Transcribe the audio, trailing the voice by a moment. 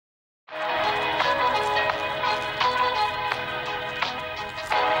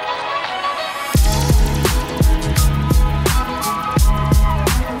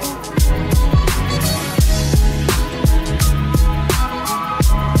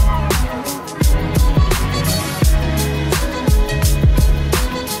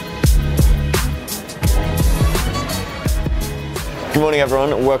Good morning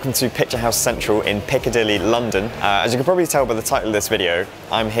everyone, welcome to Picture House Central in Piccadilly, London. As you can probably tell by the title of this video,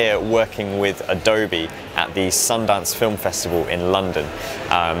 I'm here working with Adobe at the Sundance Film Festival in London.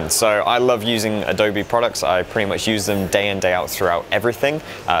 So I love using Adobe products. I pretty much use them day in, day out throughout everything.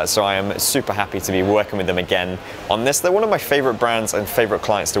 So I am super happy to be working with them again on this. They're one of my favorite brands and favorite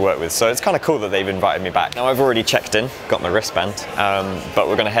clients to work with, so it's kind of cool that they've invited me back. Now I've already checked in, got my wristband, but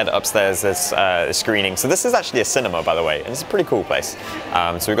we're going to head upstairs. There's a screening. So this is actually a cinema, by the way, and it's a pretty cool place.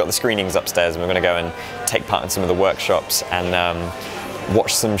 So we've got the screenings upstairs and we're going to go and take part in some of the workshops and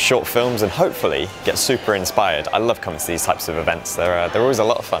watch some short films and hopefully get super inspired. I love coming to these types of events. They're always a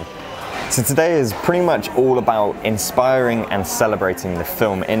lot of fun. So today is pretty much all about inspiring and celebrating the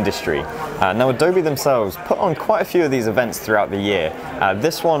film industry. Now Adobe themselves put on quite a few of these events throughout the year.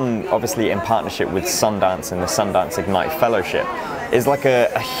 This one obviously in partnership with Sundance and the Sundance Ignite Fellowship is like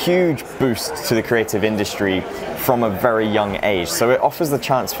a huge boost to the creative industry from a very young age. So it offers the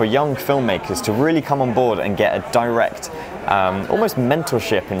chance for young filmmakers to really come on board and get a direct, almost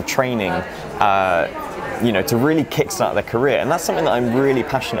mentorship and training, to really kickstart their career. And that's something that I'm really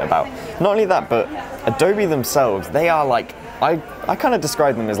passionate about. Not only that, but Adobe themselves, they are like, I kind of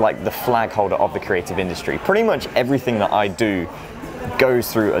describe them as like the flag holder of the creative industry. Pretty much everything that I do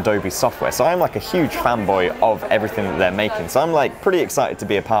goes through Adobe software. So I'm like a huge fanboy of everything that they're making. So I'm like pretty excited to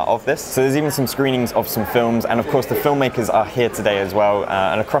be a part of this. So there's even some screenings of some films, and of course the filmmakers are here today as well,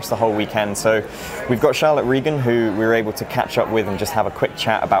 and across the whole weekend. So we've got Charlotte Regan, who we were able to catch up with and just have a quick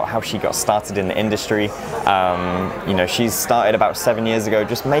chat about how she got started in the industry. She's started about 7 years ago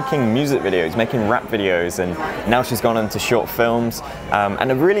just making music videos, making rap videos, and now she's gone into short films.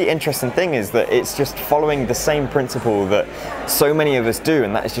 And a really interesting thing is that it's just following the same principle that so many of us do,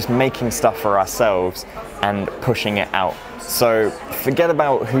 and that is just making stuff for ourselves and pushing it out. So forget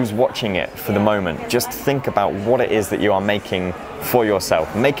about who's watching it for the moment. Just think about what it is that you are making for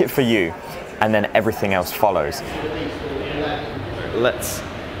yourself. Make it for you, and then everything else follows. Let's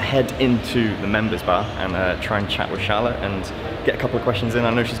head into the members bar and try and chat with Charlotte and get a couple of questions in.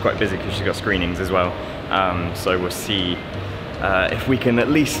 I know she's quite busy because she's got screenings as well. So we'll see if we can at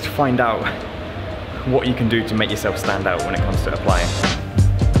least find out what you can do to make yourself stand out when it comes to applying.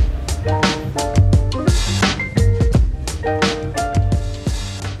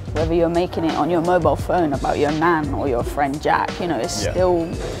 Whether you're making it on your mobile phone about your nan or your friend Jack, it's still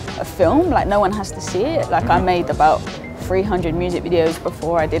a film. Like, no one has to see it. Like, I made about 300 music videos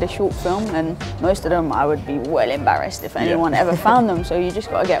before I did a short film, and most of them I would be well embarrassed if anyone ever found them. So you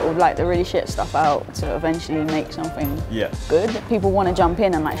just got to get all like the really shit stuff out to eventually make something good. People want to jump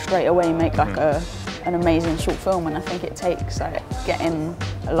in and like straight away make like an amazing short film, and I think it takes like getting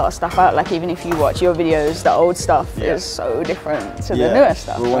a lot of stuff out. Like, even if you watch your videos, the old stuff is so different to the newer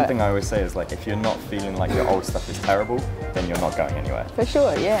stuff. Well, one thing I always say is, like, if you're not feeling like your old stuff is terrible, then you're not going anywhere. For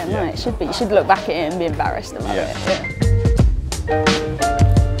sure, no, it should be. You should look back at it and be embarrassed about it.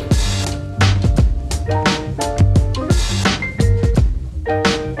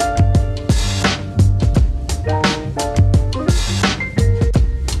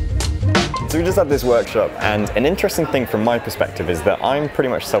 So we just had this workshop, and an interesting thing from my perspective is that I'm pretty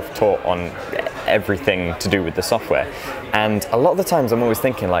much self-taught on everything to do with the software, and a lot of the times I'm always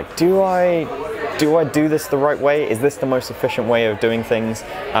thinking, like, do I do this the right way? Is this the most efficient way of doing things?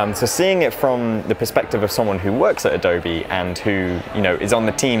 So seeing it from the perspective of someone who works at Adobe and who is on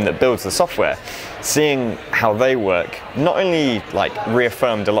the team that builds the software, seeing how they work not only like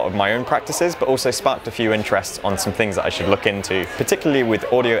reaffirmed a lot of my own practices, but also sparked a few interests on some things that I should look into, particularly with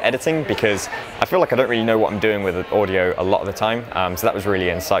audio editing, because I feel like I don't really know what I'm doing with audio a lot of the time. So that was really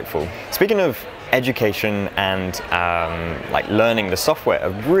insightful. Speaking of education and like learning the software, a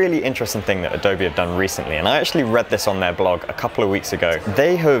really interesting thing that Adobe have done recently, and I actually read this on their blog a couple of weeks ago.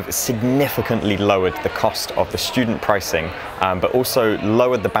 They have significantly lowered the cost of the student pricing, but also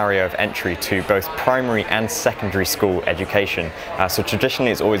lowered the barrier of entry to both primary and secondary school education. So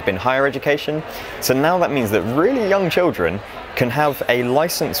traditionally it's always been higher education. So now that means that really young children can have a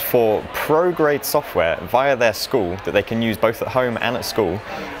license for pro-grade software via their school that they can use both at home and at school,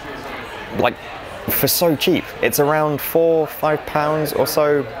 like, for so cheap. It's around £4 or £5 or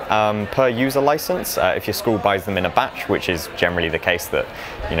so per user license if your school buys them in a batch, which is generally the case, that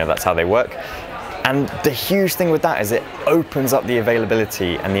that's how they work. And the huge thing with that is it opens up the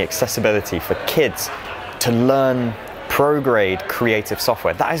availability and the accessibility for kids to learn pro-grade creative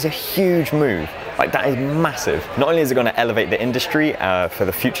software. That is a huge move. Like, that is massive. Not only is it going to elevate the industry for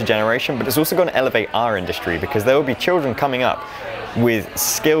the future generation, but it's also going to elevate our industry, because there will be children coming up with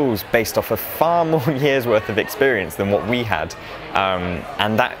skills based off of far more years worth of experience than what we had,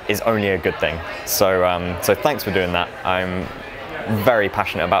 and that is only a good thing. So thanks for doing that. I'm very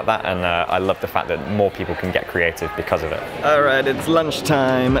passionate about that, and I love the fact that more people can get creative because of it. Alright, it's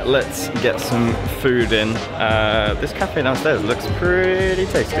lunchtime. Let's get some food in. This cafe downstairs looks pretty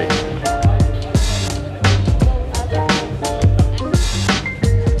tasty.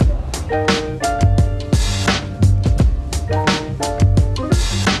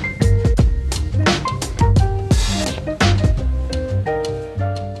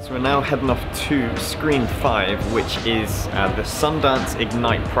 Now heading off to Screen 5, which is the Sundance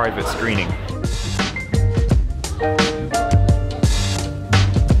Ignite private screening.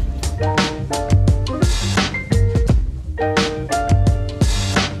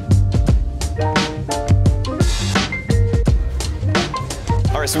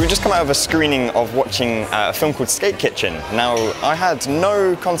 So we just come out of a screening of watching a film called Skate Kitchen. Now, I had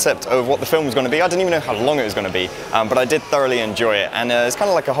no concept of what the film was going to be. I didn't even know how long it was going to be, but I did thoroughly enjoy it. And it's kind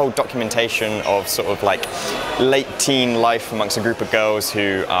of like a whole documentation of sort of like late teen life amongst a group of girls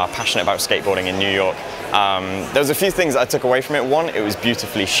who are passionate about skateboarding in New York. There was a few things that I took away from it. One, it was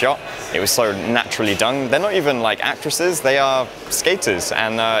beautifully shot. It was so naturally done. They're not even like actresses, they are skaters,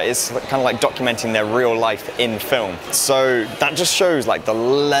 and it's kind of like documenting their real life in film. So that just shows like the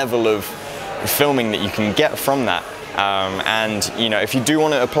level of filming that you can get from that. And you know, if you do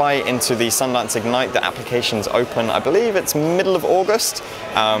want to apply into the Sundance Ignite, the application's open, I believe it's middle of August,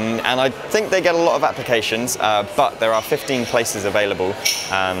 and I think they get a lot of applications, but there are 15 places available,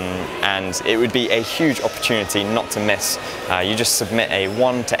 and it would be a huge opportunity not to miss. You just submit a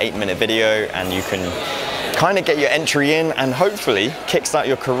 1 to 8 minute video and you can kind of get your entry in and hopefully kickstart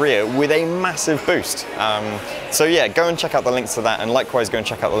your career with a massive boost. So yeah, go and check out the links to that, and likewise go and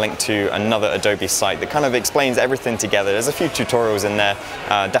check out the link to another Adobe site that kind of explains everything together. There's a few tutorials in there,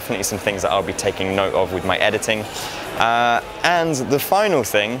 definitely some things that I'll be taking note of with my editing. And the final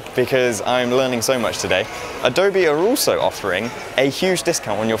thing, because I'm learning so much today, Adobe are also offering a huge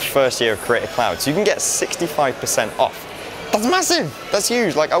discount on your first year of Creative Cloud. So you can get 65% off. That's massive, that's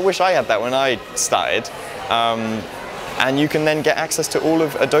huge. Like, I wish I had that when I started. And you can then get access to all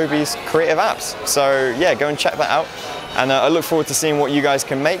of Adobe's creative apps. So yeah, go and check that out. And I look forward to seeing what you guys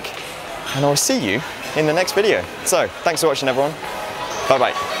can make. And I'll see you in the next video. So thanks for watching, everyone. Bye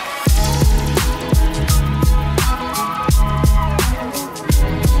bye.